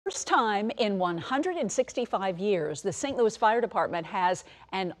First time in 165 years, the St. Louis Fire Department has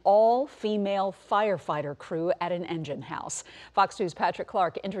an all-female firefighter crew at an engine house. Fox News' Patrick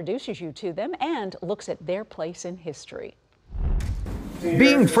Clark introduces you to them and looks at their place in history.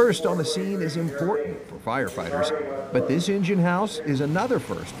 Being first on the scene is important for firefighters, but this engine house is another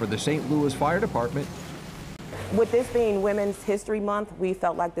first for the St. Louis Fire Department. With this being Women's History Month, we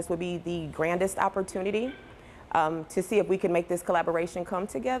felt like this would be the grandest opportunity to see if we can make this collaboration come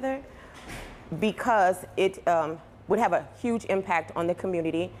together, because it would have a huge impact on the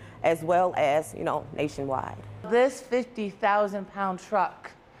community as well as, nationwide. This 50,000-pound truck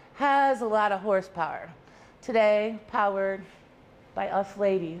has a lot of horsepower. Today, powered by us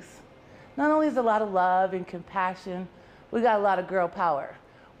ladies. Not only is a lot of love and compassion, we got a lot of girl power.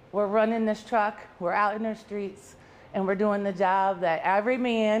 We're running this truck, we're out in the streets, and we're doing the job that every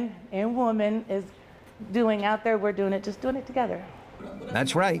man and woman is doing out there. We're doing it, just doing it together.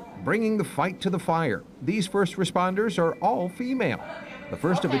 That's right, bringing the fight to the fire. These first responders are all female. The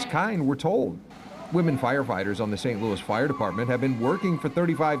first of its kind, we're told. Women firefighters on the St. Louis Fire Department have been working for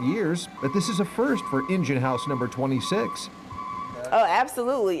 35 years, but this is a first for engine house number 26. Oh,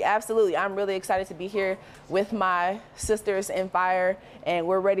 absolutely, absolutely. I'm really excited to be here with my sisters in fire, and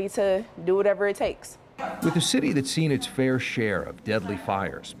we're ready to do whatever it takes. With a city that's seen its fair share of deadly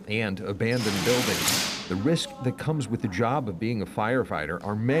fires and abandoned buildings, the risk that comes with the job of being a firefighter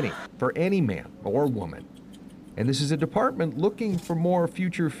are many for any man or woman. And this is a department looking for more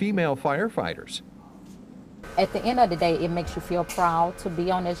future female firefighters. At the end of the day, it makes you feel proud to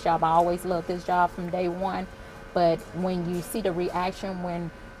be on this job. I always loved this job from day one. But when you see the reaction when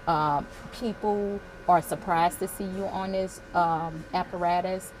people are surprised to see you on this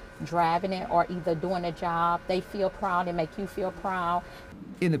apparatus, driving it or either doing a job, they feel proud and make you feel proud.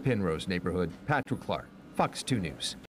 In the Penrose neighborhood, Patrick Clark, Fox 2 News.